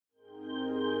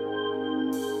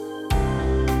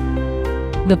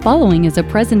The following is a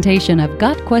presentation of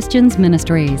Got Questions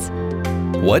Ministries.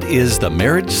 What is the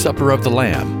marriage supper of the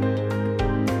Lamb?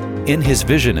 In his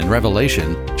vision in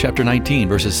Revelation, chapter 19,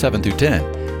 verses 7 through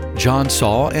 10, John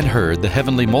saw and heard the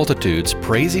heavenly multitudes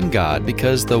praising God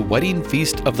because the wedding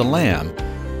feast of the Lamb,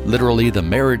 literally the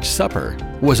marriage supper,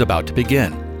 was about to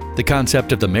begin. The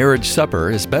concept of the marriage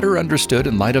supper is better understood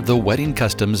in light of the wedding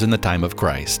customs in the time of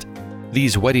Christ.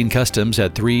 These wedding customs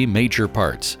had three major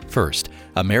parts. First,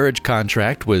 a marriage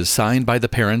contract was signed by the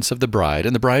parents of the bride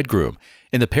and the bridegroom,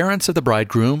 and the parents of the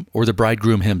bridegroom or the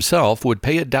bridegroom himself would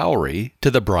pay a dowry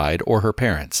to the bride or her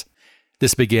parents.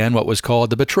 This began what was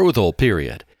called the betrothal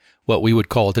period, what we would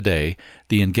call today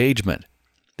the engagement.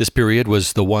 This period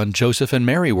was the one Joseph and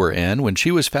Mary were in when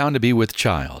she was found to be with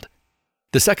child.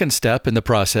 The second step in the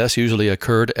process usually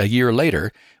occurred a year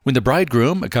later when the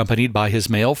bridegroom, accompanied by his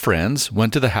male friends,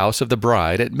 went to the house of the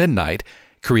bride at midnight,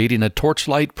 creating a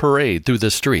torchlight parade through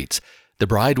the streets. The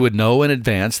bride would know in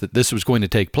advance that this was going to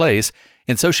take place,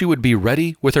 and so she would be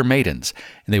ready with her maidens,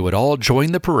 and they would all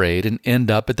join the parade and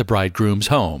end up at the bridegroom's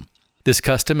home. This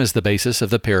custom is the basis of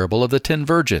the parable of the 10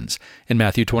 virgins in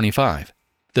Matthew 25.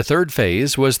 The third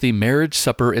phase was the marriage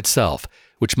supper itself,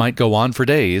 which might go on for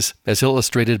days, as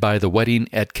illustrated by the wedding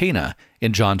at Cana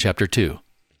in John chapter 2.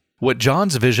 What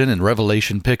John's vision in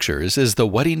Revelation pictures is the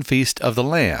wedding feast of the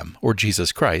Lamb, or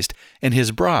Jesus Christ, and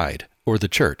his bride, or the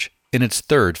church, in its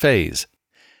third phase.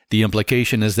 The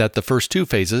implication is that the first two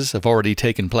phases have already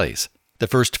taken place. The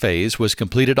first phase was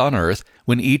completed on earth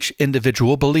when each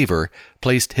individual believer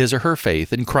placed his or her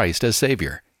faith in Christ as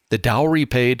Savior. The dowry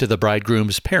paid to the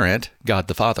bridegroom's parent, God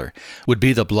the Father, would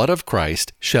be the blood of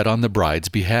Christ shed on the bride's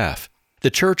behalf. The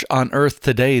church on earth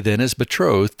today then is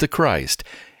betrothed to Christ,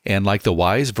 and like the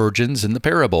wise virgins in the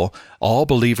parable, all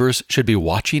believers should be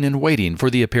watching and waiting for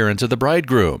the appearance of the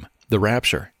bridegroom, the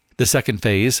rapture. The second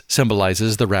phase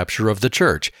symbolizes the rapture of the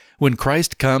church, when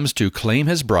Christ comes to claim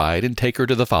his bride and take her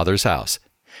to the Father's house.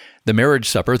 The marriage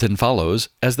supper then follows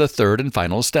as the third and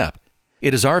final step.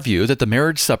 It is our view that the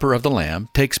marriage supper of the Lamb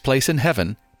takes place in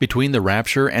heaven between the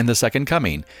rapture and the second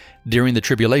coming, during the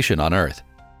tribulation on earth.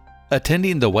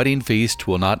 Attending the wedding feast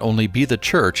will not only be the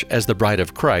church as the bride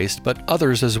of Christ, but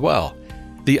others as well.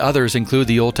 The others include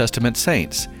the Old Testament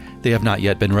saints. They have not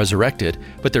yet been resurrected,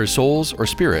 but their souls or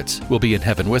spirits will be in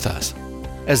heaven with us.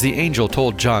 As the angel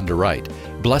told John to write,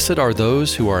 "Blessed are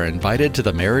those who are invited to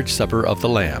the marriage supper of the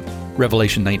Lamb."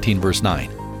 Revelation 19, verse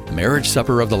 9. The marriage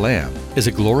supper of the Lamb is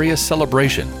a glorious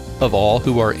celebration of all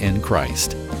who are in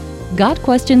Christ. Got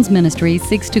Questions Ministries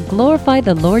seeks to glorify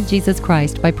the Lord Jesus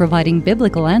Christ by providing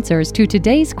biblical answers to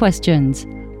today's questions.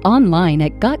 Online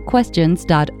at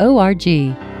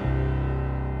gotquestions.org.